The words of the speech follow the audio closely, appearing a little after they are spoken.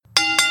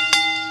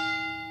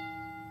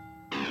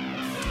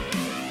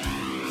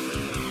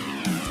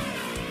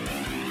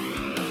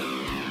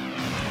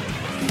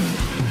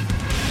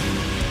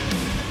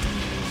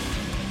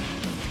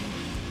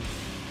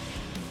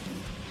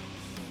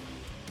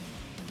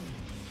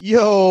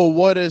Yo,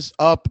 what is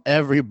up,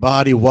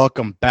 everybody?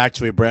 Welcome back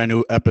to a brand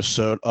new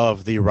episode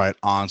of the Right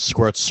On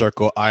Squirt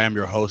Circle. I am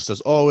your host,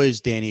 as always,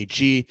 Danny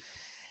G,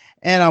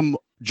 and I'm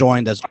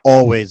joined, as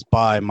always,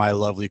 by my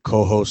lovely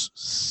co-host,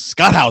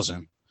 Scott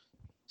Housen.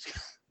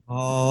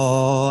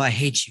 Oh, I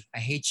hate you. I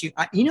hate you.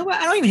 You know what?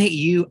 I don't even hate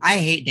you. I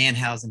hate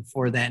Danhausen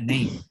for that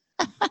name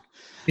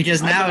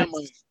because now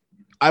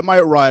I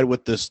might ride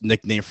with this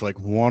nickname for like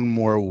one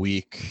more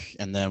week,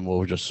 and then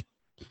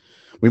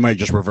we might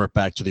just revert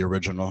back to the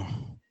original.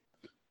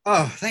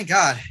 oh, thank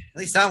God. At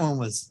least that one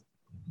was.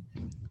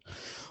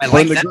 I But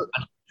like that.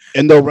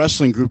 in the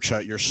wrestling group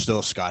chat, you're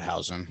still Scott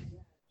Housen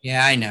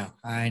Yeah, I know.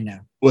 I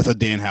know. with a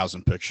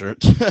Danhausen picture.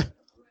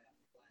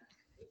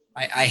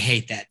 I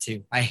hate that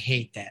too. I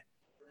hate that.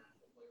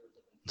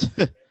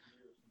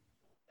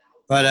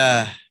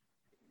 But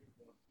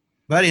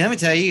buddy, let me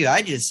tell you,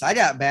 I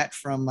got back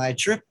from my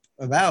trip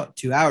about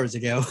 2 hours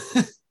ago.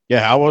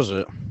 Yeah, how was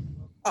it?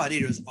 Oh,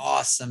 dude, it was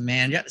awesome,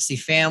 man. Got to see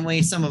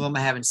family. Some of them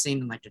I haven't seen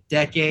in like a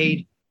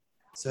decade.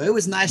 So it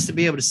was nice to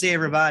be able to see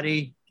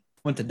everybody.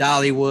 Went to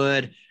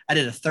Dollywood. I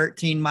did a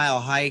 13-mile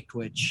hike,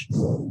 which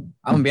I'm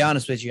gonna be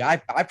honest with you, I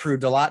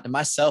proved a lot to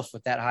myself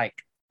with that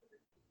hike.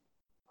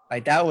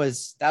 Like that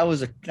was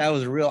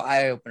a real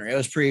eye opener. It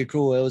was pretty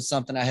cool. It was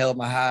something I held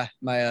my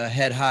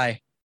head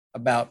high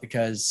about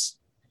because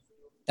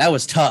that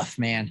was tough,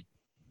 man.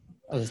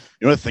 You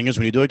know, the thing is,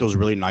 when you do like those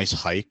really nice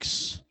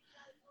hikes,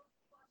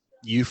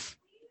 you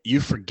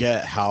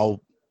forget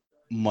how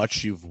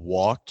much you've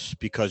walked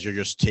because you're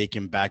just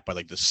taken back by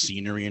like the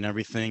scenery and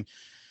everything,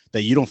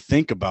 that you don't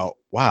think about,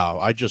 wow,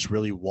 I just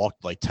really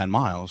walked like 10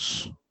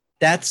 miles.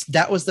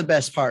 That was the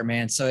best part,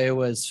 man. So it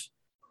was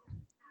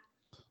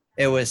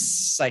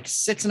like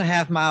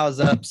 6.5 miles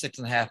up,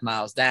 6.5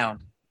 miles down,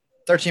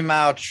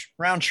 13-mile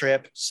round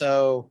trip.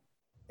 So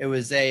it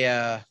was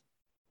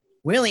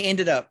we only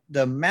ended up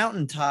the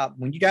mountaintop.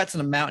 When you got to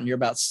the mountain, you're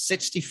about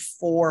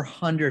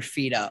 6,400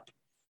 feet up,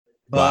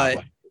 but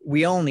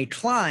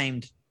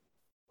Wow.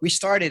 we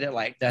started at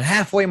like the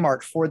halfway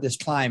mark for this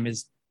climb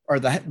or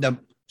the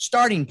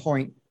starting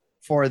point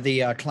for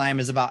the climb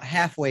is about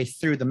halfway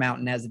through the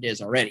mountain as it is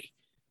already.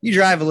 You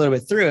drive a little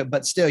bit through it,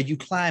 but still you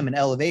climb an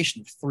elevation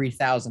of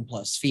 3,000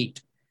 plus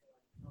feet.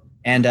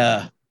 And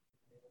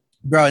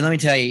bro, let me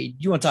tell you,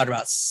 you want to talk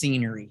about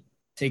scenery.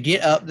 To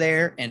get up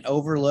there and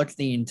overlook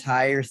the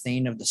entire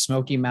thing of the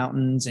Smoky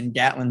Mountains and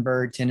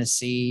Gatlinburg,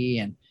 Tennessee,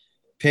 and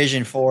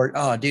Pigeon Forge.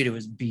 Oh, dude, it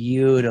was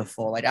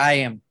beautiful. Like I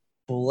am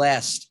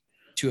blessed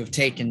to have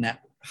taken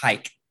that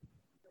hike.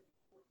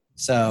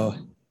 So,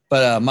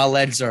 but my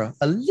legs are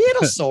a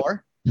little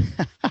sore,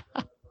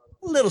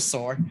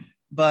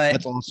 but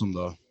That's awesome,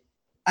 though.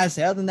 I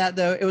say, other than that,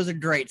 though, it was a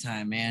great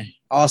time, man.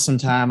 Awesome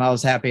time. I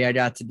was happy I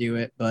got to do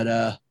it.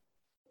 But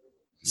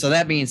so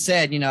that being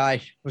said,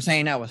 I was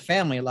hanging out with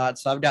family a lot,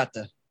 so I've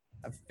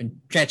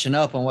been catching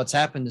up on what's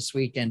happened this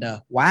week, and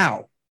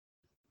wow,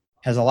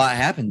 has a lot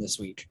happened this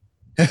week.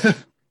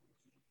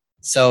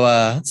 So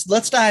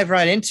let's dive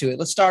right into it.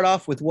 Let's start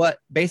off with what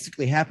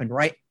basically happened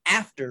right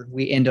after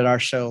we ended our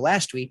show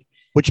last week.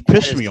 Which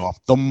pissed me off.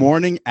 The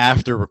morning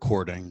after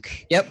recording.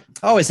 Yep,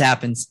 always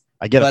happens.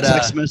 I get a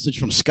text message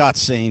from Scott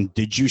saying,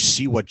 "Did you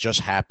see what just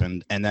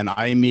happened?" And then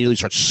I immediately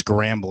start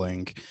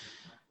scrambling.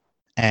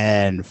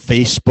 And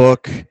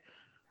Facebook,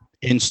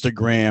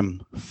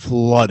 Instagram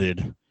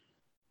flooded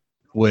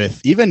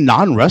with even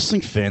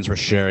non-wrestling fans were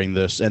sharing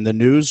this. And the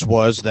news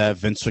was that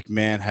Vince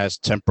McMahon has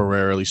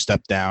temporarily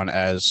stepped down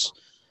as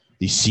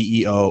the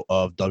CEO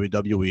of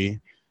WWE.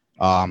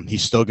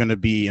 He's still going to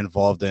be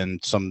involved in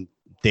some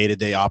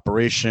day-to-day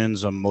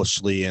operations,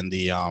 mostly in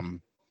the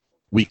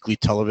weekly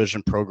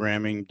television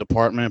programming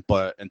department.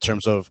 But in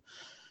terms of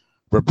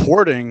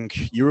reporting,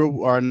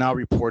 you are now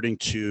reporting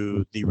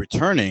to the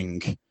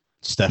returning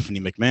Stephanie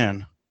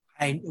McMahon.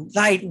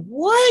 Like,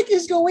 what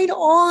is going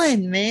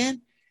on,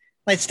 man?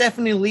 Like,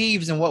 Stephanie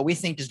leaves and what we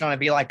think is going to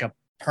be like a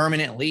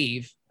permanent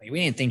leave. Like, we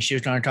didn't think she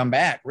was going to come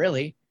back,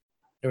 really.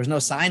 There was no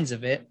signs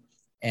of it.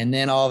 And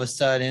then all of a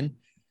sudden,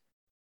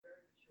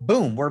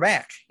 boom, we're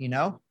back,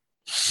 And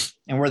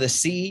we're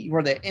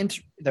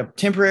the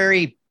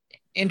temporary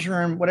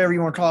interim, whatever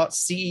you want to call it,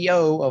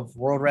 CEO of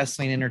World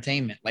Wrestling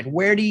Entertainment. Like,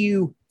 what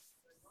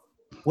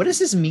does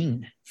this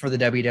mean for the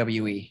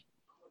WWE?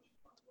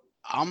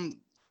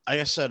 Like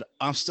I said,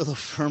 I'm still a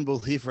firm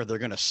believer they're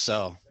going to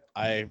sell.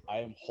 I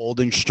am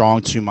holding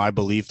strong to my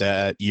belief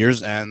that at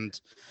year's end,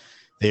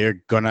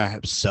 they're going to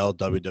sell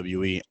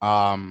WWE.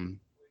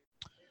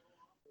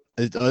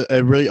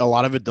 It really, a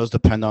lot of it does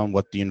depend on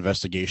what the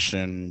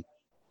investigation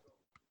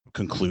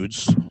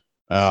concludes.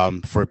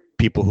 For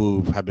people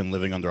who have been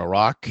living under a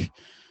rock,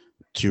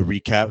 to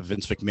recap,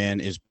 Vince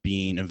McMahon is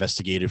being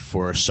investigated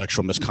for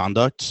sexual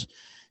misconduct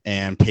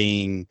and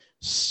paying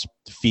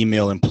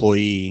female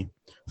employee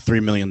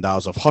 $3 million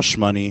of hush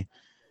money.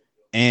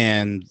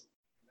 And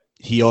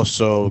he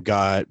also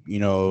got,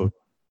 John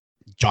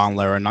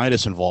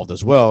Laurinaitis involved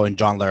as well. And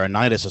John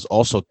Laurinaitis has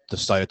also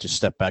decided to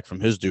step back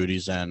from his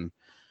duties and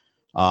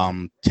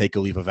take a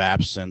leave of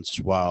absence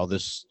while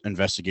this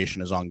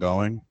investigation is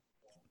ongoing.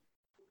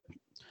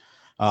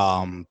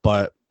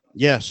 But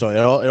yeah, so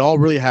it all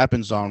really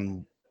happens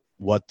on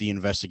what the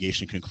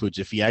investigation concludes.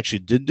 If he actually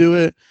did do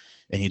it,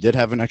 and he did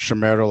have an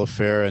extramarital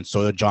affair, and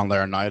so did John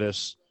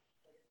Laurinaitis,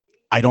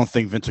 I don't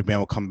think Vince McMahon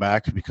will come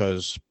back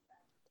because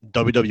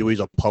WWE is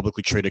a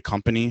publicly traded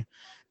company,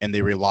 and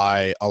they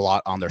rely a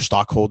lot on their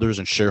stockholders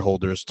and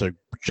shareholders to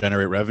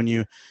generate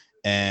revenue.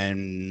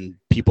 And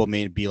people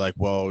may be like,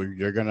 "Well,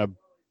 you're gonna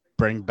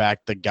bring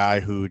back the guy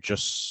who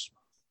just,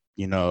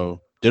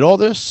 did all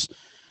this."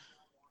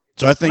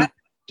 So I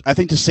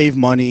think to save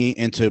money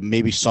and to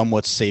maybe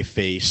somewhat save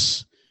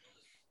face,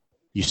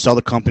 you sell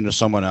the company to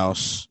someone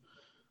else.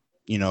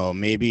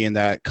 Maybe in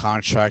that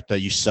contract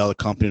that you sell the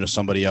company to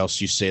somebody else,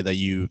 you say that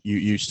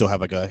you still have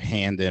like a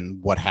hand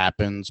in what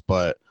happens,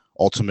 but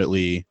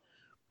ultimately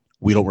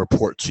we don't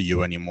report to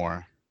you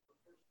anymore.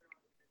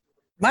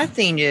 My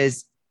thing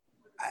is,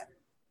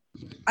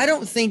 I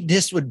don't think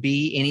this would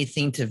be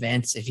anything to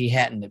Vince if he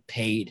hadn't have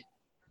paid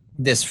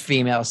this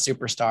female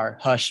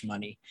superstar hush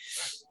money.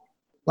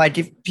 Like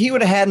if he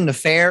would have had an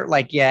affair,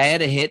 like, yeah,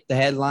 it had hit the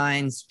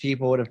headlines,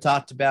 people would have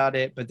talked about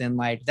it, but then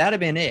like that'd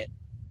have been it.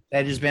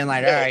 That'd just been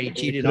like, all right, he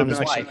cheated on his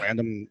wife.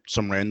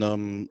 Some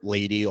random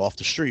lady off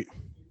the street.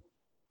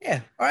 Yeah.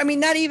 Or I mean,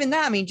 not even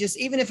that. I mean, just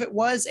even if it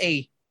was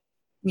a,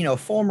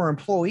 former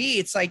employee,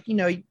 it's like,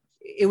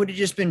 it would have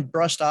just been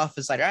brushed off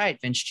as like, all right,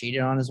 Vince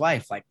cheated on his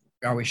wife. Like,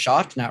 are we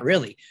shocked? Not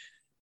really.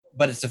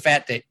 But it's the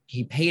fact that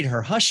he paid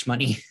her hush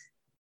money.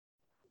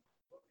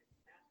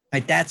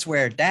 Like that's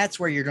where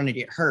you're going to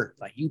get hurt.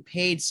 Like you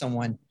paid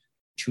someone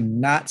to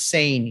not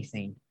say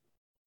anything.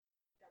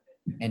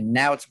 And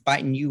now it's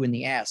biting you in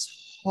the ass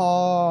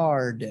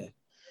hard.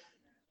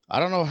 I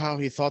don't know how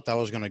he thought that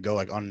was going to go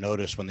like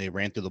unnoticed when they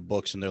ran through the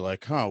books and they're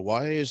like,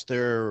 why is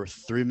there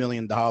 $3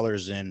 million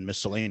in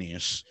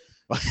miscellaneous?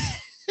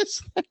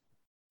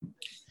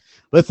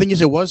 The thing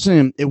is, it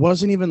wasn't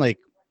even like,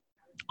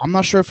 I'm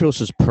not sure if it was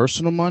his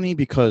personal money,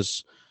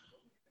 because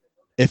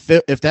if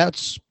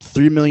that's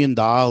 $3 million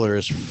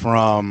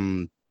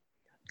from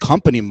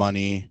company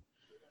money,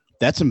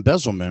 that's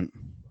embezzlement,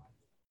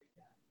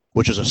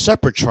 which is a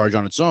separate charge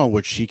on its own,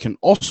 which he can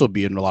also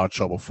be in a lot of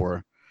trouble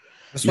for.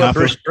 That's what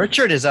Bruce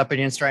Pritchard is up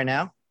against right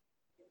now.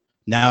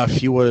 Now, if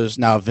Vince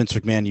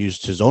McMahon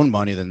used his own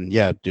money, then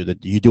yeah, dude,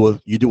 you do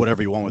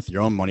whatever you want with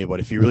your own money. But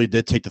if he really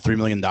did take the $3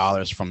 million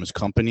from his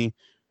company,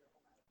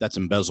 that's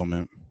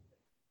embezzlement.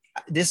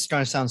 This is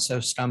going to sound so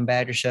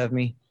scumbaggish of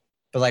me,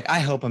 but like, I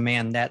hope a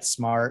man that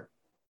smart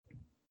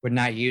would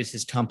not use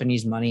his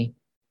company's money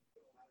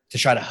to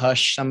try to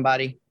hush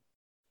somebody.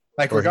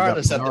 Like,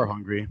 regardless of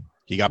hungry.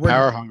 He got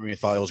power hungry and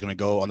thought it was going to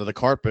go under the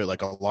carpet,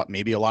 like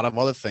maybe a lot of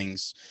other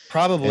things.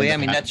 Probably. I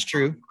mean, that's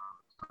true.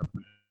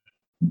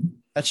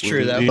 That's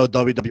true, though.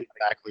 WWE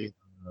exactly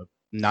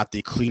not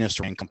the cleanest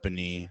ring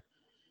company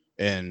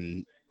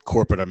in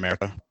corporate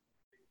America.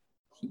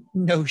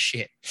 No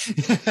shit.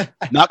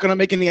 Not going to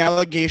make any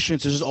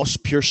allegations. This is all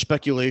pure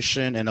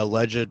speculation and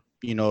alleged,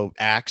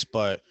 acts.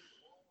 But,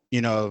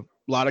 a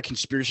lot of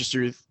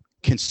conspiracy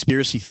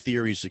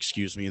theories,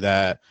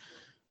 that,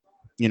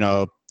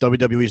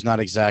 WWE is not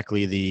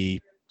exactly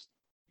the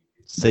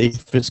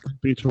safest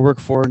company to work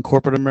for in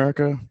corporate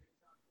America.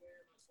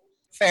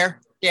 Fair.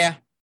 Yeah.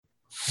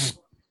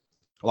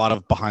 A lot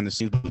of behind the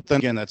scenes. But then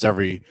again, that's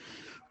every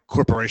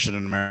corporation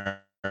in America.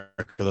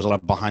 There's a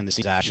lot of behind the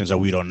scenes actions that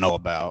we don't know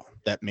about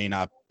that may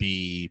not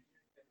be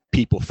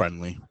people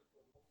friendly.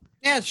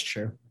 Yeah, it's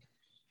true.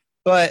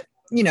 But,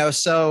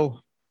 so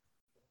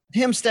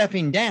him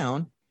stepping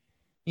down,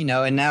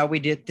 and now we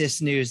did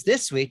this news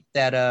this week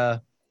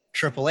that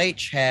Triple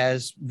H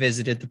has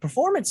visited the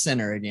Performance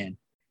Center again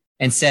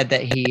and said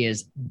that he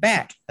is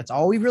back. That's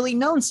all we've really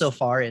known so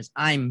far is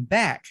I'm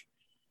back.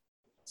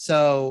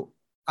 So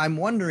I'm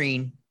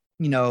wondering,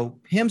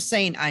 him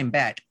saying I'm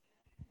back,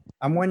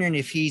 I'm wondering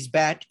if he's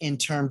back in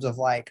terms of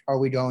like, are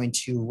we going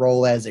to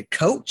roll as a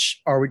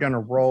coach? Are we going to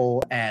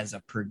roll as a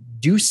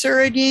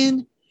producer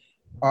again?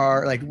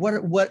 Or like,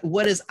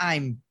 what is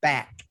I'm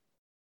back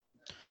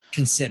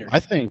considered? I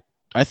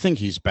think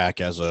he's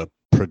back as a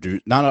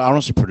producer. I don't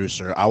want to say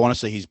producer. I want to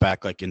say he's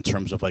back like in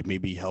terms of like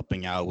maybe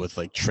helping out with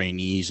like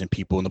trainees and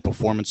people in the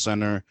Performance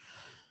Center.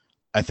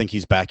 I think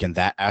he's back in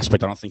that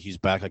aspect. I don't think he's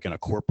back like in a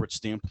corporate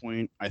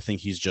standpoint. I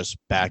think he's just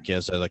back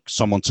as like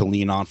someone to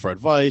lean on for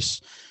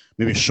advice.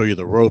 Maybe show you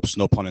the ropes,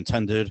 no pun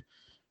intended.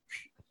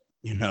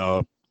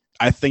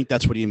 I think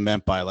that's what he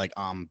meant by like,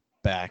 I'm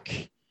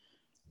back.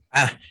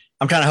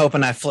 I'm kind of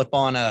hoping I flip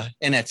on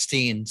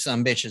NXT and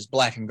some bitches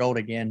black and gold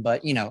again,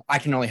 but I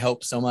can only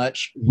hope so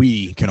much.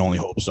 We can only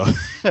hope so.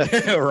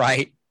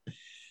 Right.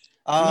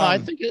 No, I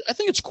think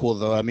it's cool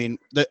though. I mean,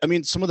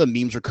 some of the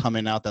memes are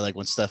coming out that like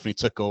when Stephanie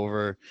took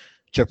over,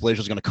 Triple H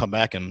was going to come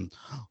back, and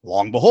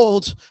long and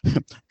behold,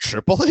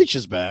 Triple H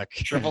is back.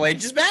 Triple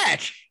H is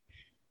back.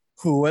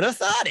 Who would have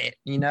thought it?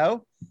 And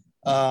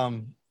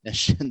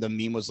the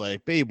meme was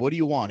like, babe, what do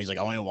you want? He's like,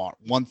 I only want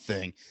one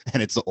thing.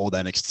 And it's the old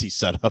NXT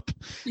setup.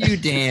 You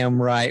damn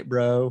right,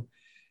 bro.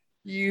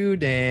 You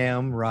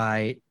damn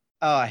right.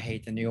 Oh, I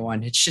hate the new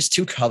one. It's just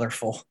too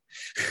colorful.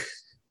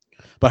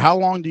 But how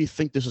long do you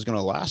think this is going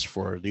to last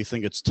for? Do you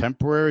think it's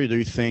temporary? Do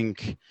you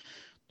think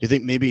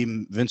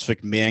maybe Vince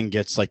McMahon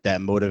gets like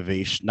that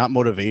motivation, not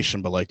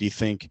motivation, but like, do you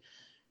think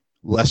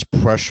less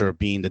pressure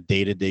being the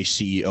day-to-day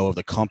CEO of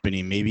the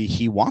company? Maybe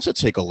he wants to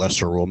take a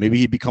lesser role. Maybe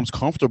he becomes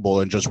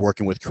comfortable in just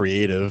working with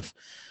creative.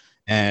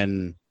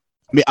 And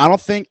I mean, I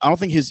don't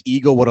think his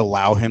ego would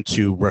allow him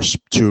to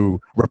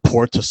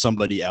report to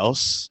somebody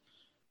else.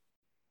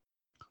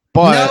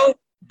 But no,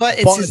 but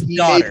it's his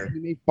daughter.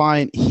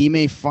 He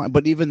may find,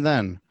 but even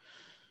then,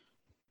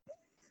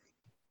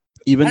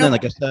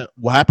 like I said,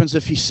 what happens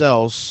if he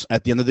sells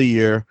at the end of the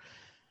year?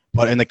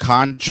 But in the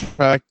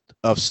contract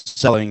of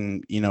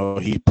selling, you know,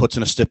 he puts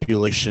in a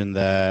stipulation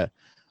that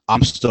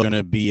I'm still going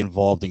to be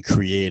involved in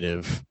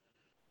creative.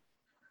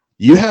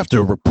 You have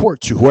to report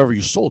to whoever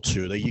you sold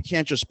to. That you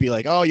can't just be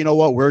like, oh, you know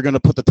what, we're going to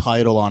put the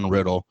title on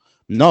Riddle.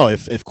 No,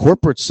 if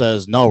corporate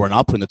says no, we're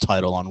not putting the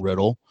title on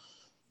Riddle,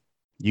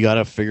 you got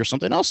to figure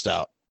something else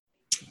out.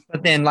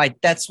 But then,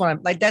 like, that's my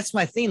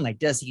thing. Like,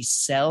 does he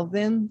sell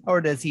them,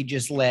 or does he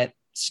just let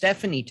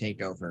Stephanie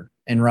take over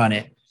and run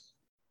it?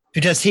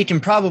 Because he can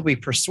probably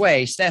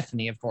persuade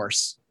Stephanie, of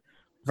course,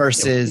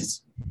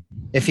 versus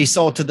if he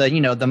sold to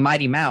the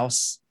Mighty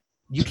Mouse,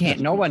 you can't,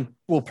 no one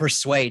will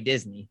persuade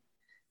Disney.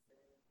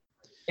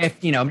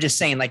 If, I'm just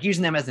saying, like,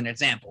 using them as an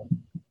example.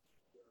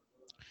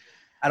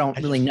 I don't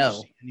really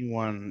know.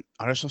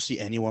 I just don't see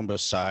anyone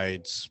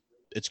besides,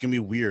 it's going to be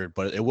weird,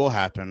 but it will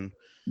happen.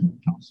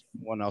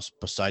 Someone else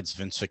besides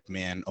Vince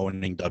McMahon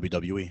owning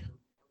WWE.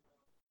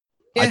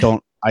 Yeah.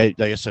 Like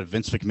I said,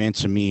 Vince McMahon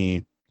to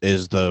me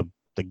is the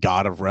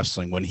god of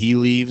wrestling. When he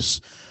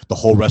leaves, the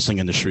whole wrestling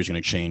industry is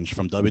going to change,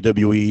 from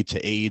WWE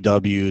to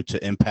AEW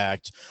to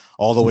Impact,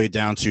 all the way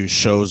down to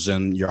shows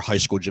in your high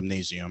school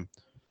gymnasium.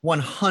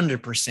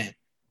 100%.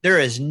 There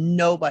is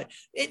nobody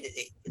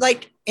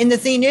and the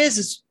thing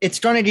is it's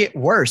going to get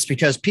worse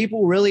because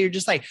people really are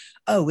just like,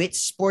 oh,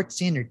 it's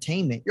sports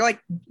entertainment. You're like,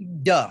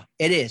 duh,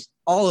 it is.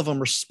 All of them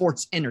are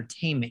sports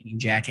entertainment, you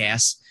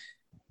jackass.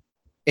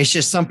 It's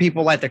just some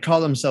people like to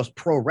call themselves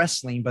pro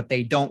wrestling, but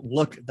they don't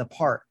look the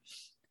part.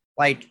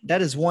 Like,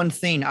 that is one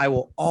thing I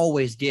will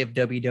always give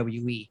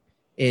WWE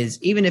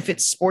is, even if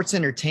it's sports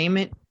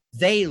entertainment,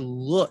 they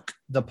look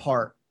the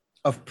part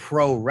of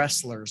pro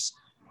wrestlers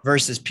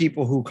versus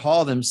people who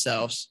call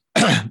themselves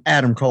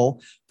Adam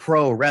Cole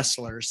pro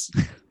wrestlers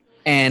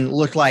and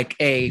look like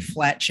a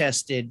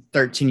flat-chested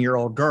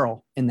 13-year-old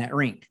girl in that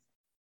ring.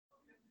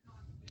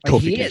 Like,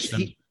 Kofi he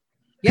Kingston. is.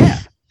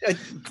 Yeah.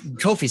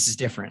 Kofi's is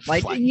different.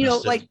 Like,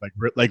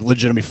 like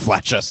legitimately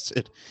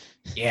flat-chested.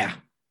 Yeah.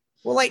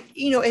 Well,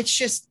 it's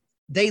just,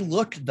 they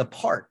look the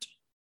part.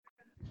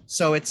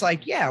 So it's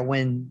like, yeah,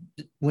 when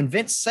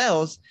Vince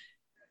sells,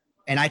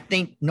 and I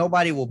think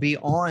nobody will be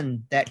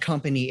on that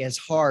company as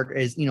hard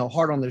as,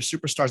 hard on their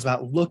superstars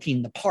about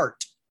looking the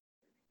part.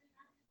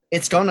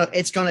 It's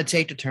gonna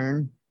take a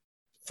turn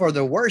for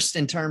the worst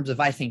in terms of,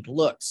 I think,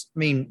 looks. I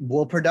mean,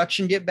 will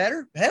production get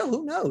better? Hell,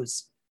 who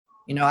knows?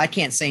 I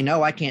can't say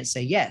no, I can't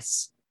say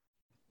yes.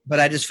 But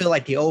I just feel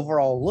like the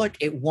overall look,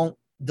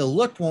 the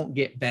look won't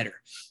get better.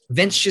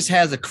 Vince just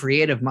has a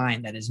creative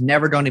mind that is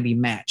never going to be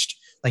matched.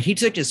 Like, he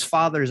took his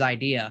father's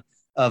idea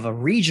of a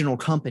regional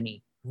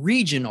company,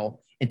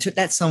 and took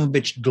that son of a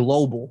bitch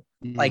global.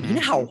 Mm-hmm. Like, you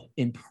know how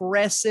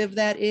impressive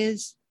that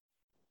is?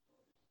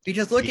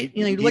 Because look at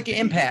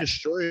Impact.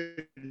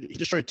 He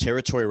destroyed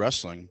territory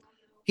wrestling.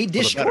 He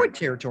destroyed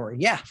territory,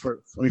 yeah.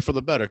 For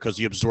the better, because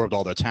he absorbed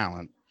all their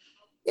talent.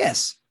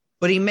 Yes,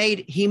 but he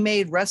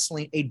made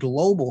wrestling a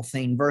global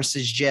thing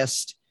versus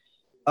just,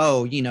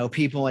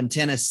 people in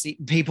Tennessee,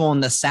 people in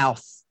the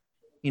South,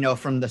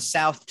 from the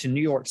South to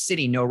New York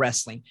City know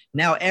wrestling.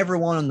 Now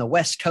everyone on the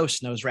West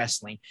Coast knows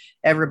wrestling.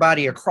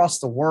 Everybody across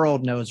the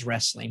world knows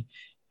wrestling.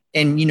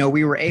 And,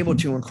 we were able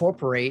to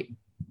incorporate,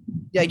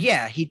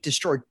 he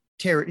destroyed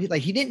territory.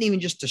 Like, he didn't even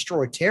just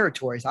destroy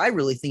territories. I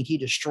really think he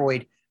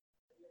destroyed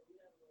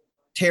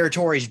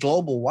territories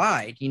global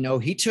wide.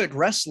 He took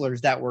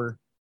wrestlers that were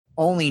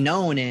only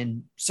known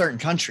in certain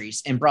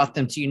countries and brought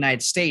them to the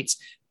United States,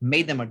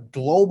 made them a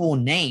global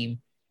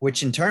name,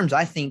 which in terms,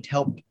 I think,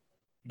 helped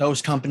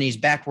those companies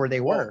back where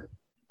they were.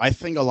 I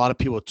think a lot of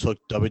people took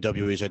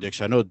WWE's idea.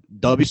 I know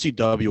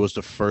WCW was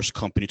the first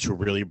company to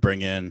really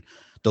bring in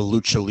the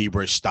lucha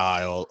libre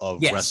style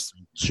of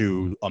wrestling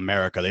to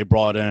America. They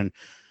brought in,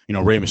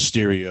 Rey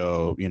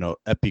Mysterio,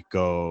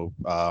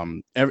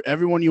 Epico,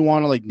 everyone you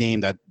want to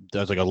name that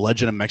that's like a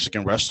legend of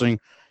Mexican wrestling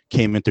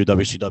came in through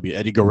WCW.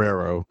 Eddie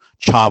Guerrero,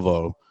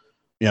 Chavo,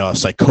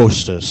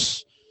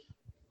 Psychosis.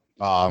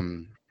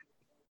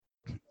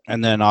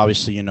 And then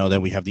obviously,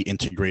 then we have the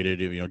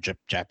integrated,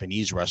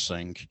 Japanese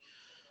wrestling.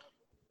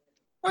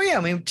 Oh yeah,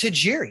 I mean,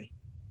 Tajiri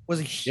was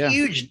a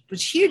huge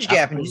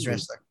Japanese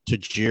wrestler.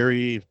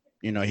 Tajiri,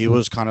 he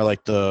was kind of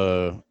like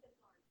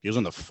he was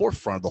on the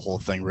forefront of the whole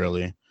thing,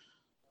 really.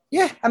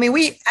 Yeah, I mean,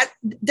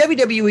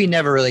 WWE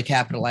never really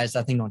capitalized,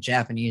 I think, on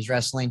Japanese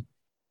wrestling.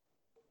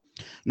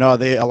 No,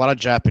 a lot of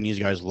Japanese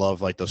guys love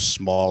the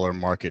smaller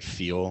market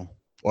feel,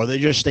 or they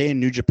just stay in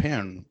New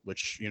Japan,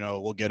 which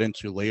we'll get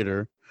into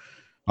later.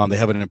 They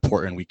have an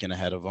important weekend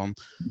ahead of them.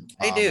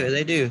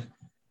 They do.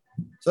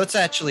 So let's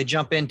actually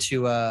jump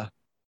into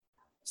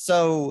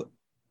so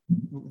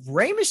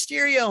Rey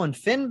Mysterio and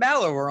Finn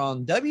Balor were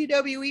on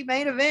WWE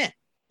main event.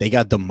 They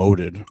got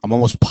demoted. I'm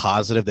almost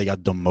positive they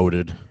got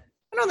demoted.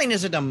 I don't think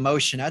it's a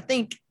demotion. I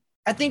think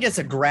it's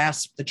a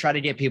grasp to try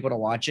to get people to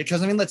watch it.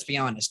 Because I mean, let's be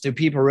honest. Do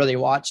people really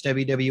watch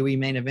WWE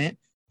main event?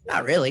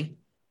 Not really.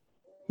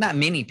 Not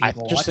many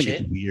people I just think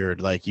it's weird.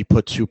 Like you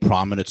put two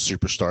prominent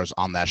superstars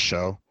on that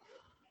show.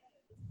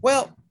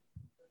 Well,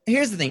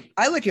 here's the thing.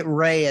 I look at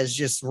Rey as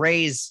just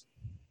Rey's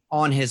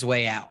on his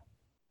way out.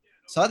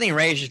 So I think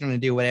Rey's just going to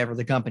do whatever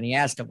the company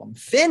asks of him.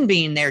 Finn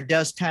being there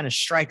does kind of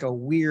strike a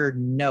weird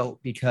note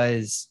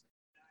because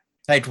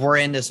like we're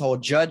in this whole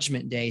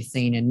Judgment Day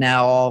thing, and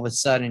now all of a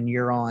sudden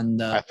you're on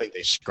the. I think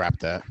they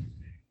scrapped that.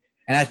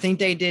 And I think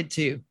they did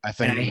too. I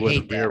think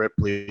with Rhea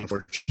Ripley's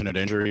unfortunate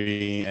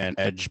injury and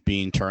Edge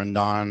being turned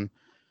on,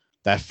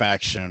 that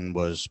faction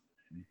was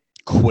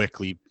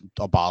quickly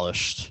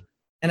abolished.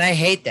 And I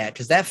hate that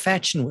because that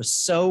faction was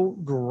so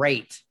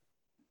great.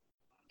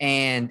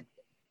 And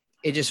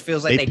it just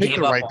feels like they picked gave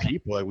the up right on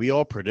people. Like we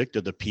all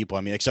predicted the people.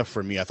 I mean, except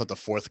for me, I thought the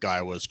fourth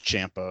guy was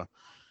Ciampa.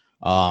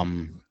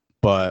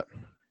 But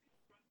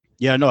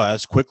yeah, no,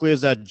 as quickly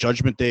as that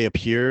Judgment Day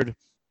appeared,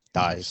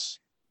 dies.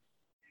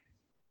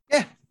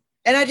 Yeah.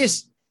 And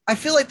I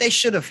feel like they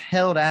should have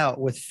held out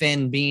with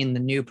Finn being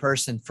the new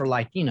person for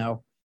like,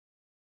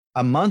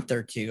 a month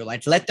or two.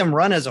 Like let them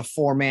run as a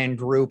 4-man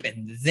group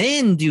and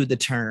then do the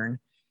turn.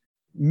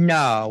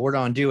 No, we're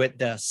going to do it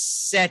the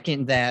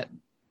second that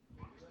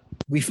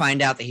we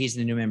find out that he's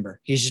the new member.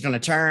 He's just going to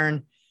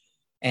turn.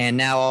 And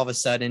now all of a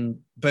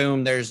sudden,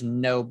 boom, there's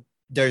no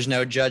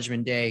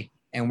Judgment Day.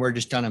 And we're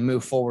just going to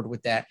move forward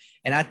with that.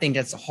 And I think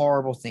that's a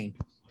horrible thing.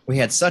 We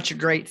had such a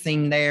great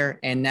thing there.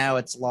 And now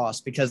it's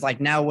lost because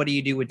like, now what do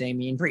you do with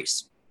Damian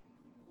Priest?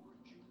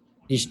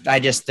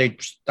 They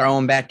throw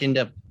him back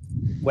into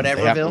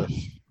whateverville.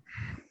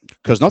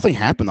 Because nothing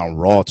happened on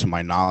Raw, to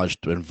my knowledge,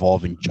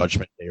 involving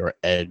Judgment Day or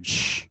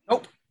Edge.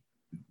 Nope,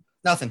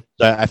 nothing.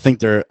 I think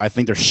they're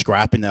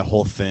scrapping that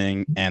whole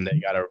thing, and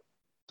they're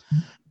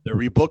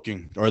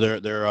rebooking or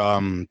they're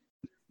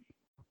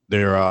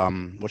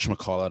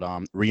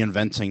whatchamacallit,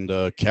 reinventing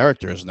the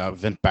characters now.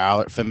 Finn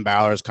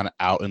Balor is kind of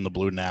out in the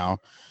blue now.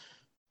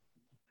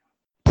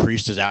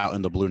 Priest is out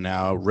in the blue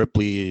now.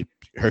 Ripley,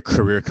 her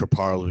career could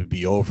probably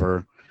be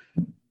over.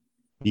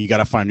 You got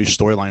to find a new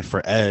storyline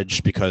for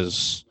Edge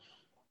because,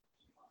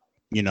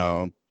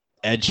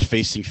 Edge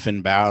facing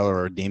Finn Balor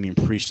or Damian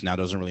Priest now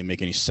doesn't really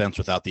make any sense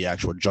without the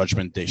actual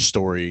Judgment Day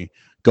story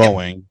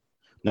going.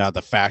 Now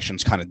the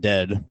faction's kind of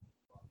dead.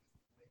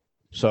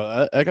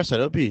 So, like I said,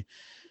 it'd be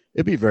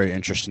very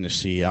interesting to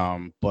see.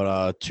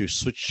 But to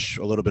switch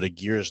a little bit of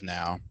gears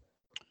now,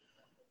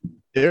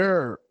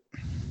 there's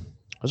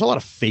a lot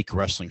of fake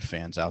wrestling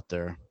fans out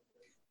there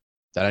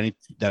that I need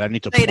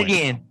to say it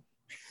again.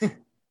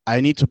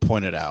 I need to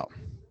point it out.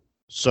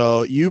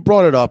 So you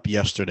brought it up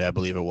yesterday, I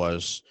believe it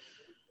was.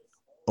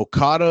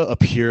 Okada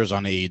appears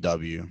on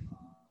AEW.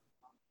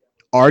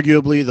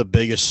 Arguably the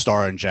biggest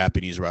star in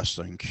Japanese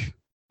wrestling.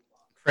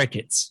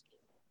 Crickets.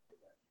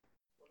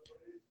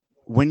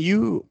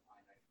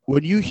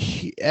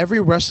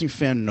 Every wrestling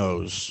fan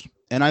knows,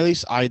 and at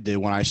least I did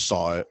when I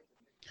saw it,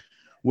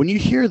 when you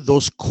hear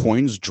those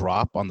coins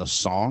drop on the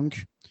song,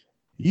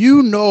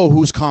 you know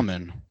who's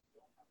coming.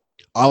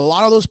 A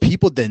lot of those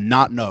people did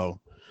not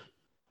know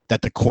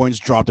that the coins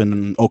dropped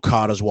and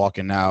Okada's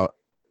walking out.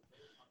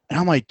 And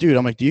I'm like,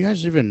 dude, do you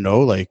guys even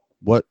know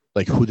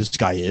who this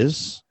guy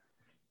is?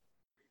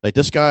 Like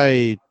this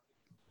guy,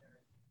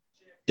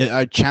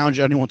 I challenge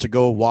anyone to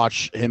go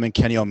watch him and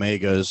Kenny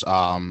Omega's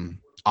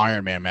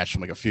Iron Man match from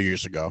like a few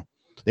years ago.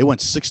 They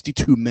went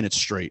 62 minutes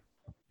straight.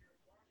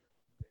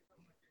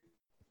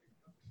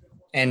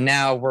 And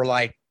now we're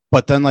like,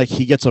 but then like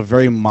he gets a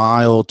very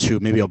mild to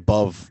maybe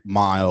above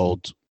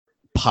mild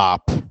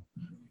pop.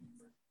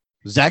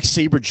 Zack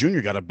Sabre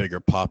Jr. got a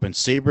bigger pop, and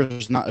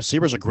Sabre's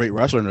a great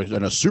wrestler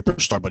and a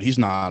superstar, but he's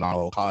not on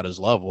Okada's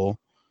level.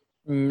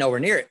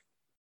 Nowhere near it.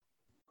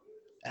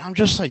 And I'm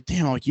just like,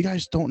 damn, like you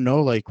guys don't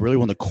know, like really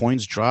when the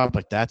coins drop,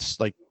 that's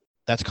kind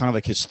of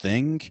like his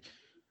thing.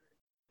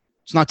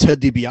 It's not Ted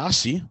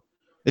DiBiase.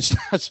 It's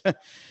not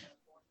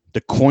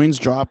the coins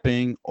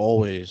dropping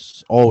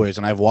always.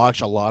 And I've watched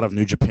a lot of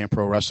New Japan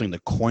Pro Wrestling. The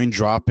coin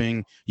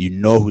dropping, you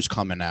know who's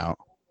coming out.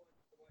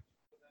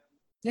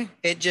 Yeah,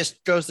 it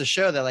just goes to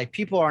show that like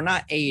people are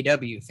not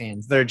AEW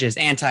fans; they're just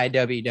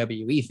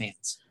anti-WWE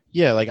fans.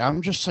 Yeah, like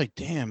I'm just like,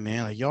 damn,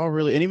 man, like y'all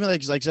really, and even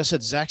like I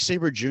said, Zack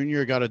Sabre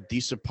Jr. got a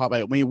decent pop.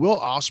 I mean, Will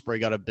Ospreay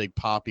got a big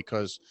pop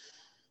because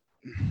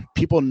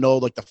people know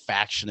like the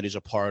faction that he's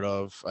a part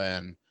of,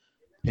 and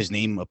his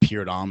name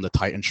appeared on the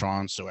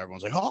Titantron, so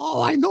everyone's like,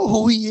 oh, I know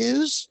who he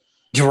is.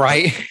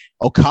 Right.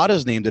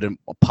 Okada's name didn't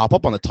pop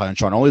up on the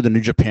Titantron. Only the New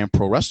Japan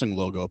Pro Wrestling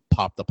logo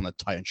popped up on the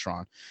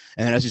Titantron.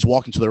 And then as he's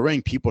walking to the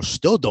ring, people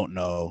still don't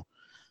know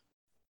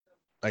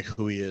like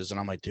who he is. And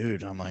I'm like,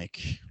 dude, you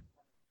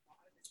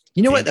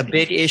know what the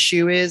big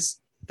issue is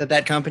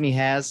that company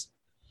has?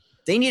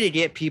 They need to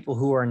get people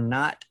who are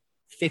not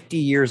 50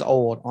 years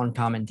old on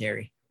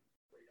commentary.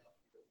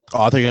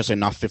 Oh, I think I say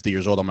not 50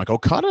 years old. I'm like,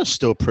 Okada's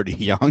still pretty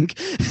young.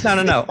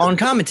 No. On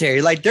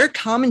commentary, like their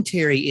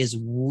commentary is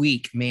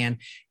weak, man.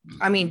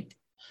 I mean,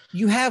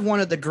 you have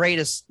one of the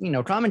greatest,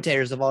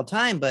 commentators of all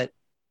time, but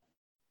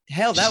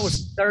hell, that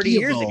was 30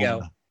 years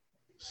ago.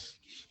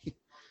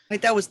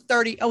 Like that was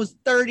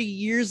 30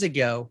 years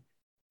ago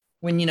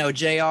when,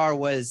 JR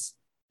was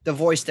the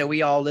voice that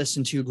we all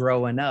listened to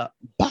growing up.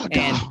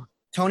 And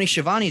Tony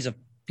Schiavone's a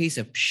piece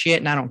of shit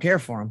and I don't care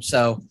for him.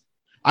 So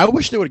I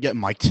wish they would get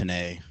Mike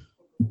Tenay.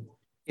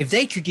 If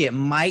they could get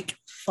Mike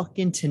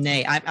fucking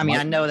Tenay, I mean,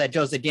 I know that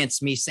goes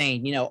against me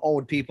saying,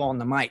 old people on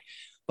the mic,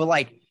 but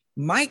like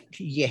Mike,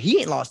 yeah, he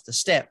ain't lost a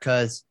step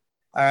because,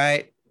 all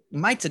right,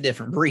 Mike's a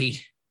different breed.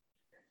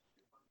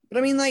 But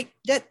I mean, like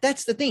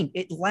that's the thing.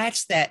 It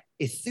lacks that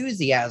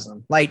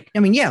enthusiasm. Like, I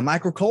mean, yeah,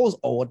 Michael Cole's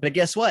old, but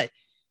guess what?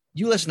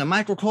 You listen to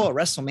Michael Cole at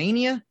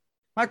WrestleMania,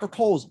 Michael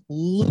Cole's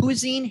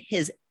losing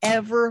his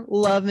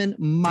ever-loving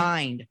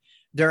mind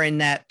during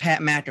that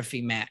Pat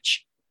McAfee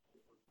match.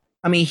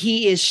 I mean,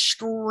 he is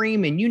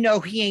screaming.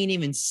 He ain't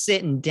even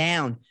sitting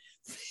down.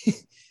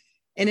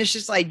 And it's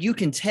just like you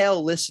can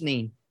tell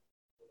listening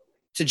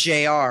to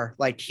JR,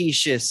 like he's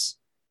just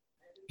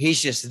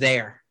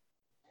there.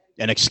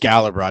 And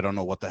Excalibur, I don't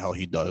know what the hell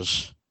he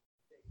does.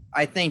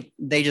 I think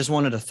they just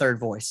wanted a third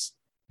voice.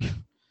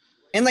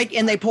 And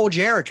they pull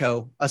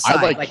Jericho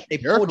aside. Like they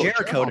pull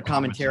Jericho to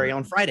commentary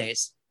on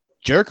Fridays.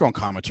 Jericho on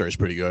commentary is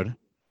pretty good.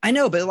 I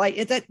know, but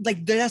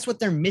that's what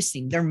they're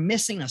missing. They're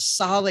missing a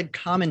solid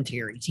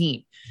commentary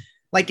team.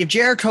 Like if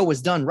Jericho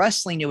was done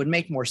wrestling, it would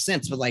make more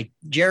sense. But like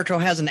Jericho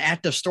has an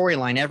active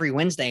storyline every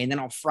Wednesday, and then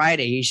on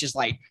Friday he's just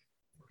like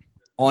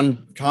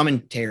on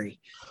commentary.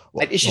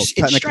 Well, like, it's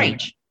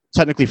strange.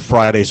 Technically,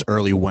 Friday's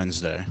early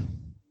Wednesday.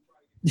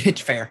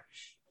 It's fair,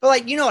 but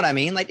like you know what I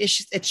mean. Like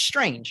it's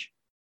strange.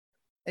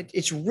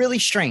 It's really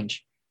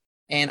strange,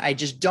 and I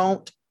just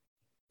don't.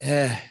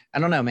 I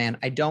don't know, man.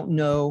 I don't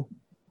know.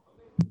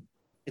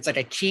 It's like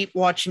I keep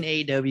watching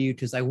AEW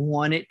because I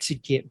want it to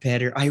get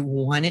better. I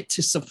want it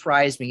to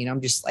surprise me. And I'm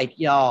just like,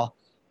 y'all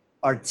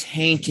are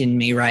tanking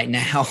me right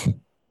now.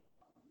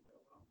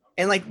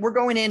 And like we're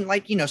going in,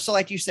 like, so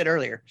like you said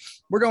earlier,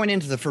 we're going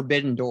into the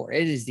forbidden door.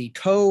 It is the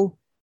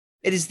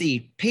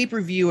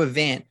pay-per-view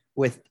event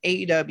with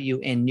AEW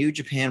and New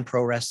Japan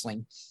Pro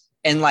Wrestling.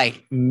 And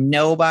like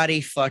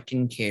nobody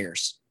fucking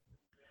cares.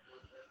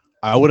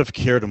 I would have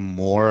cared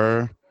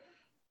more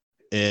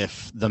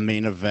if the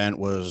main event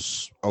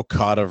was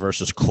Okada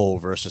versus Cole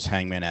versus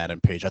Hangman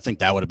Adam Page. I think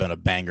that would have been a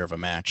banger of a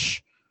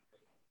match.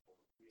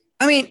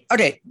 I mean,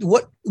 okay,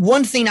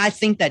 one thing I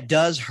think that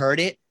does hurt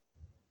it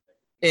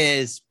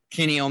is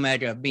Kenny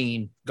Omega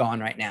being gone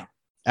right now.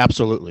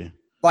 Absolutely.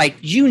 Like,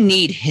 you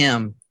need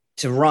him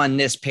to run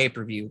this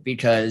pay-per-view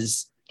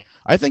because...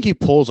 I think he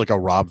pulls like a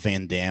Rob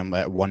Van Dam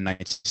at One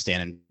Night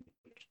Stand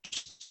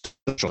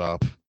and shut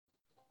up.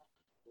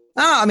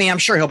 I mean, I'm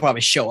sure he'll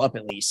probably show up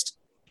at least.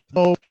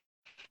 Oh,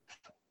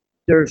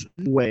 there's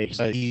no way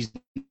he's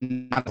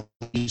not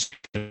for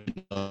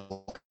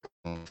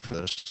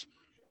this.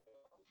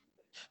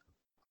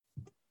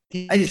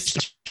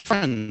 He's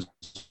friends,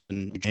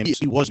 and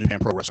he was in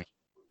pro wrestling.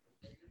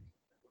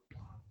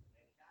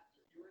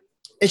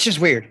 It's just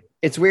weird.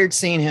 It's weird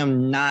seeing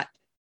him not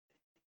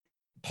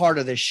part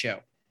of this show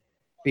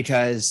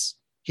because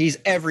he's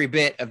every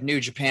bit of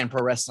New Japan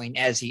Pro Wrestling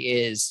as he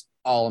is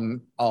all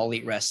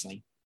Elite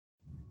Wrestling.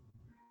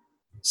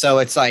 So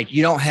it's like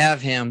you don't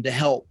have him to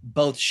help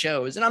both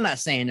shows. And I'm not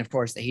saying, of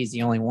course, that he's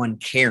the only one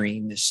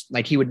carrying this,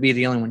 like he would be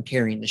the only one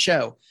carrying the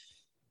show.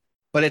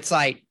 But it's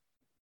like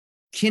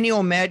Kenny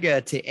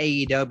Omega to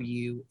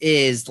AEW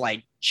is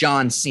like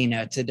John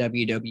Cena to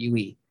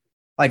WWE.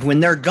 Like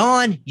when they're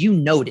gone, you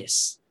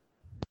notice.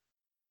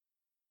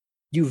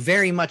 You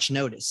very much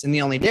notice. And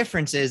the only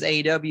difference is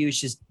AEW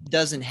just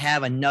doesn't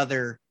have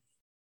another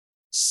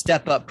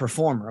step up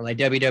performer. Like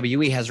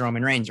WWE has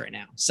Roman Reigns right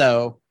now.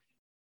 So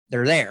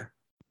they're there.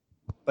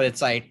 But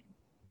it's like,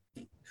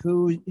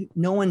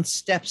 no one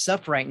steps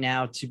up right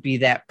now to be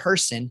that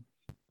person.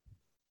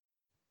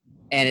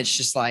 And it's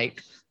just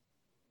like,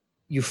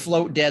 you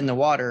float dead in the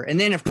water. And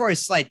then, of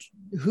course, like,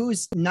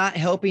 who's not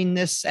helping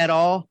this at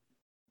all?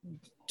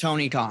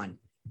 Tony Khan.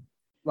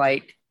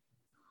 Like,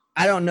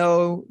 I don't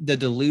know the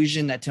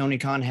delusion that Tony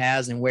Khan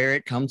has and where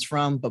it comes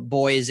from, but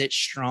boy, is it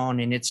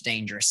strong and it's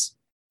dangerous.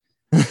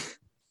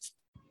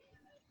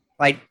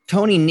 Like,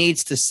 Tony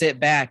needs to sit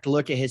back,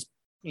 look at his,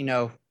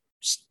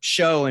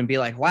 show and be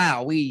like,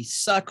 wow, we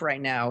suck right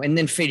now, and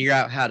then figure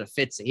out how to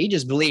fix it. He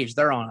just believes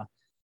they're on a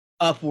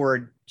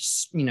upward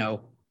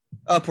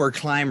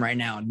climb right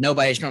now.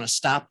 Nobody's going to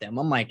stop them.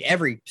 I'm like,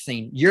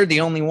 everything, you're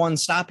the only one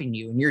stopping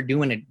you, and you're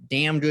doing a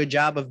damn good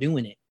job of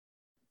doing it.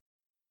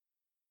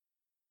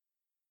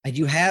 Like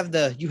you have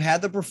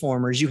the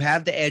performers, you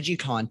have the edgy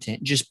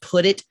content, just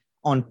put it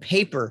on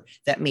paper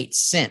that makes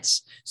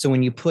sense. So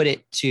when you put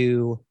it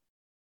to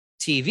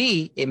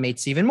TV, it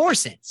makes even more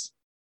sense.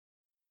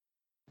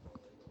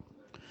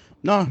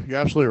 No, you're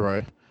absolutely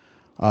right.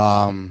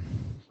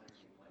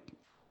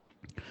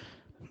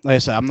 like I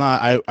said, I'm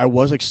not. I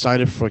was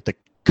excited for like the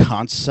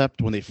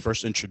concept when they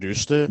first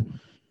introduced it,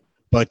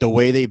 but the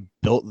way they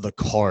built the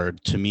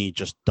card to me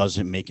just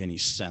doesn't make any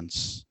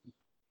sense.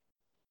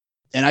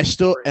 And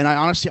I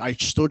honestly, I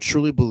still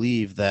truly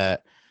believe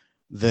that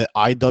the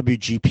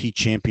IWGP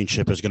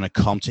Championship is going to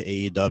come to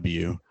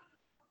AEW,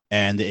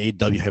 and the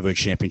AEW Heavyweight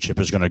Championship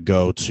is going to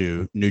go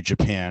to New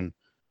Japan,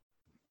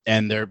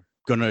 and they're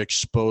going to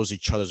expose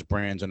each other's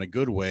brands in a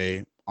good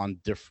way. On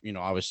different,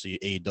 obviously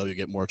AEW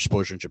get more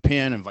exposure in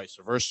Japan and vice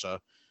versa,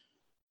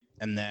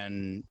 and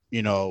then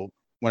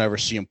whenever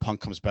CM Punk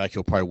comes back,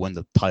 he'll probably win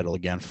the title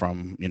again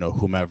from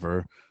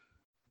whomever.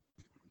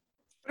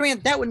 I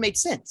mean, that would make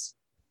sense.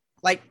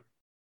 Like,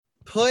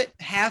 put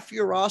half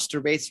your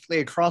roster basically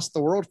across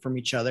the world from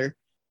each other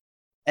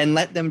and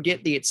let them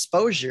get the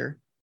exposure.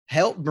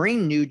 Help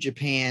bring New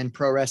Japan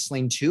Pro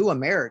Wrestling to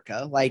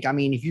America. Like, I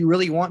mean, if you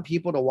really want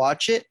people to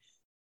watch it,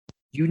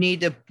 you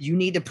need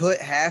to put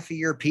half of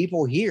your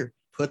people here,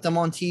 put them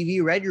on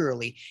TV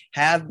regularly,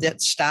 have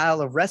that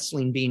style of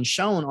wrestling being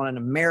shown on an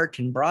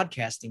American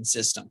broadcasting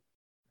system.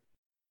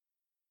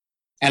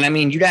 And I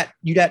mean, you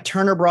got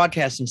Turner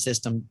Broadcasting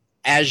System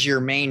as your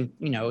main,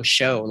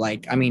 show.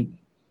 Like, I mean,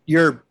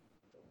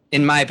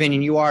 in my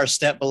opinion, you are a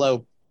step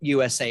below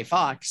USA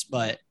Fox,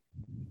 but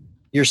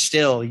you're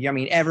still, I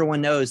mean,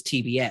 everyone knows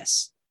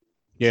TBS.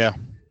 Yeah.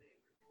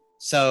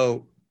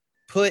 So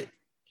put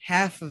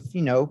half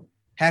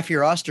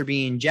your roster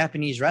being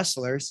Japanese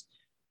wrestlers,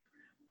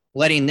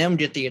 letting them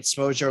get the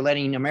exposure,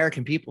 letting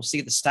American people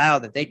see the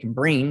style that they can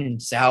bring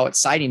and see how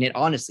exciting it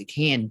honestly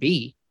can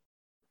be.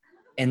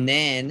 And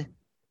then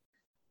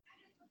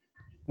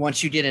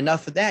once you get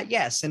enough of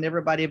that, send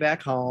everybody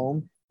back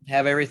home,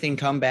 have everything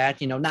come back,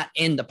 not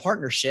end the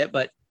partnership,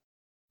 but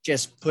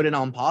just put it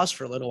on pause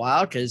for a little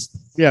while. Cause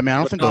I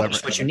don't think they'll ever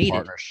what you end needed.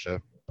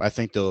 Partnership. I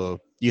think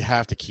you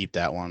have to keep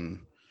that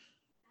one.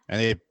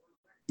 And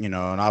and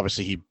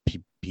obviously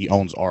he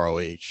owns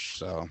ROH.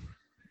 So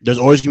there's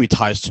always going to be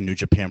ties to New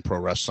Japan Pro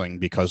Wrestling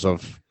because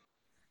of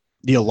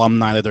the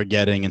alumni that they're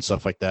getting and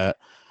stuff like that.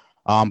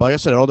 But like I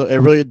said, it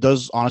really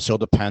does honestly all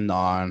depend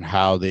on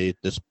how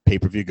this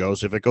pay-per-view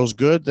goes. If it goes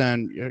good,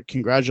 then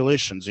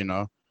congratulations,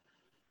 I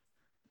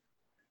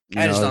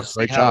just don't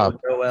see how it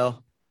would go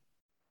well.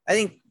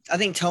 I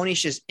think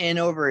Tony's just in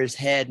over his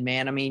head,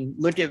 man. I mean,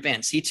 look at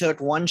Vince. He took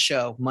one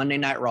show, Monday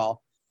Night Raw.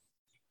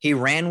 He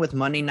ran with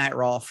Monday Night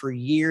Raw for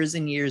years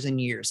and years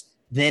and years.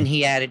 Then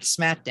he added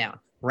SmackDown,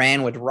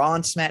 ran with Raw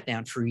and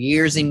SmackDown for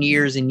years and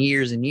years and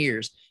years and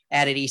years,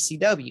 added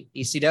ECW.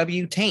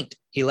 ECW tanked.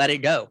 He let it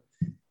go.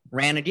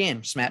 Ran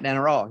again, SmackDown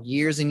and Raw,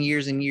 years and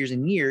years and years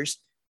and years,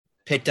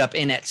 picked up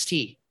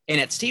NXT.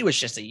 NXT was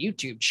just a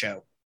YouTube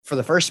show. For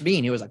the first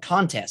being, it was a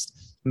contest.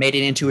 Made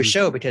it into a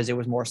show because it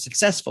was more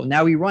successful.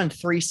 Now we run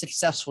 3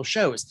 successful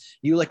shows.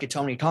 You look at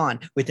Tony Khan,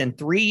 within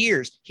 3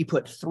 years, he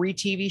put 3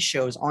 TV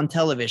shows on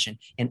television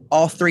and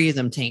all 3 of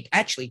them tanked.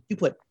 Actually, you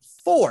put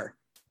 4.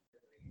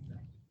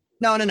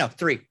 No,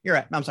 3. You're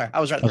right. I'm sorry. I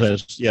was right. Okay,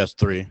 yes,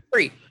 3.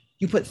 3.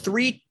 You put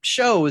 3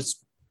 shows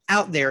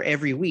out there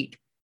every week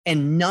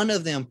and none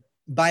of them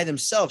by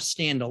themselves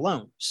stand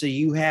alone. So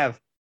you have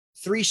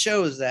 3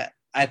 shows that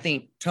I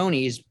think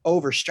Tony is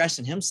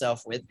overstressing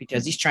himself with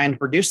because he's trying to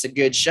produce a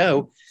good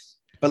show,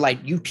 but like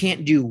you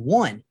can't do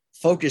one.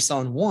 Focus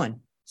on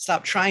one.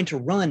 Stop trying to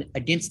run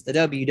against the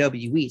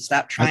WWE.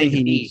 Stop trying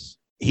to be.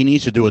 He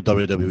needs to do what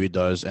WWE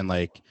does, and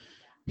like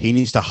he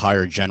needs to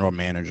hire general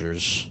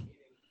managers.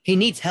 He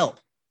needs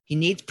help. He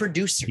needs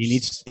producers. He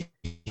needs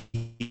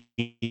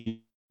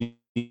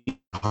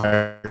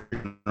hire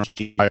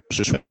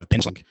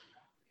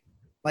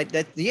like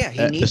that. Yeah,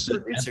 he needs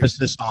producers.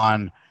 Emphasis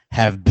on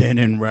have been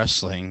in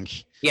wrestling.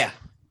 Yeah.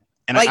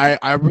 And like,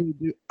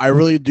 I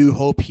really do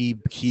hope he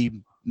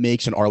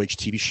makes an ROH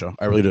TV show.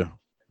 I really do.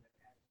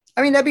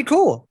 I mean, that'd be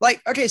cool.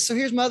 Like, okay, so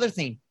here's my other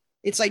thing.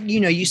 It's like,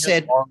 you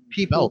said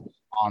people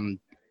on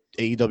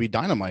AEW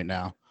Dynamite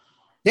now.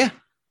 Yeah.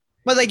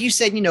 But like you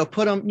said,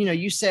 put them,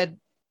 you said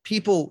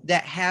people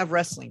that have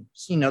wrestling,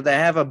 that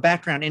have a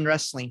background in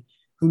wrestling,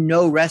 who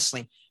know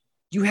wrestling.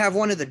 You have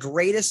one of the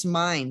greatest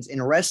minds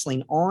in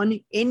wrestling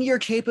in your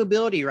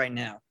capability right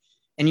now.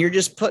 And you're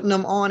just putting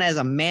them on as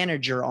a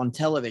manager on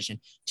television.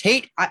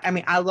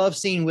 I love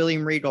seeing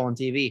William Regal on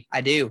TV.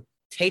 I do.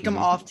 Take him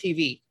off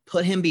TV,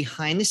 put him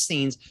behind the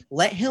scenes,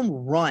 let him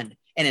run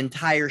an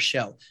entire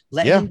show.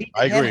 Let him be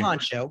the head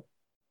honcho.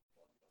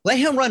 Let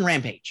him run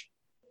Rampage.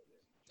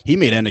 He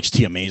made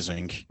NXT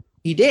amazing.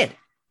 He did.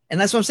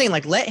 And that's what I'm saying.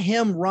 Like, let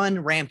him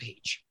run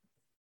Rampage.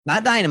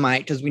 Not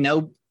Dynamite, because we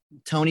know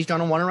Tony's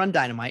going to want to run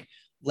Dynamite.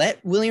 Let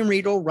William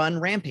Regal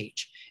run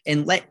Rampage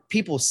and let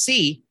people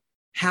see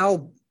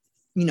how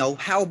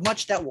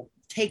much that will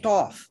take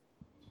off.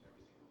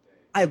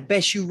 I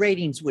bet you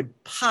ratings would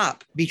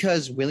pop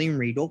because William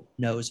Regal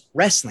knows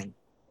wrestling.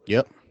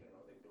 Yep.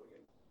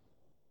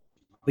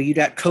 But you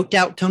got coked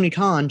out Tony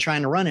Khan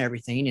trying to run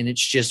everything, and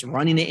it's just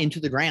running it into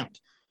the ground.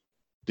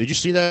 Did you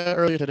see that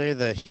earlier today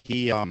that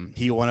he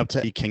went up to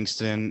Eddie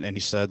Kingston and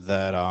he said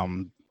that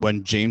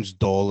when James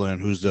Dolan,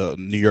 who's the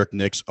New York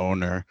Knicks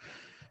owner,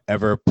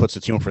 ever puts a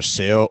team up for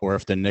sale, or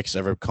if the Knicks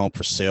ever come up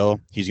for sale,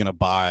 he's gonna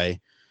buy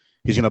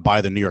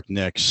the New York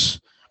Knicks,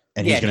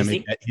 and Yeah,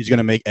 he's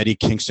gonna make Eddie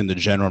Kingston the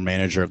general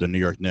manager of the New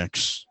York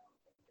Knicks.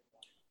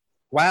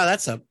 Wow,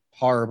 that's a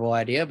horrible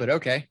idea, but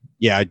okay.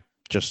 Yeah, I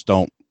just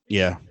don't.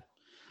 Yeah.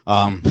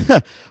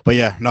 But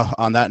yeah, no.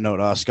 On that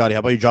note, Scotty, how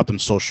about you drop them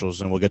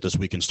socials and we'll get this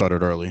weekend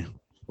started early.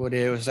 We'll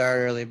do start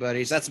early,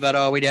 buddies. That's about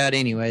all we got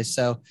anyway.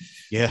 So,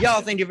 Yeah.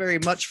 Y'all, thank you very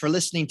much for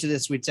listening to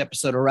this week's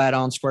episode of Right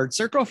On Squared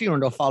Circle. If you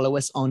want to follow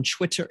us on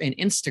Twitter and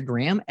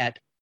Instagram at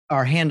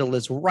our handle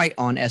is Right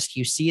On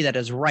SQC. That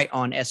is Right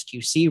On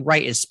SQC.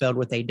 Right is spelled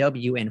with a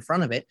W in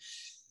front of it.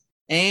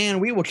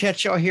 And we will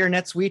catch y'all here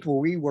next week where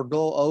we will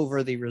go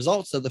over the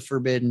results of the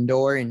Forbidden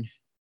Door. And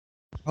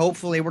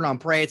hopefully we're going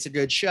to pray it's a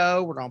good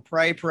show. We're going to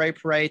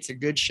pray it's a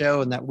good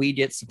show and that we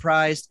get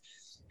surprised.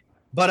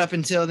 But up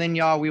until then,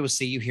 y'all, we will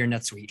see you here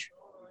next week.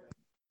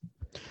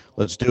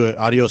 Let's do it.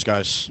 Adios,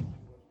 guys.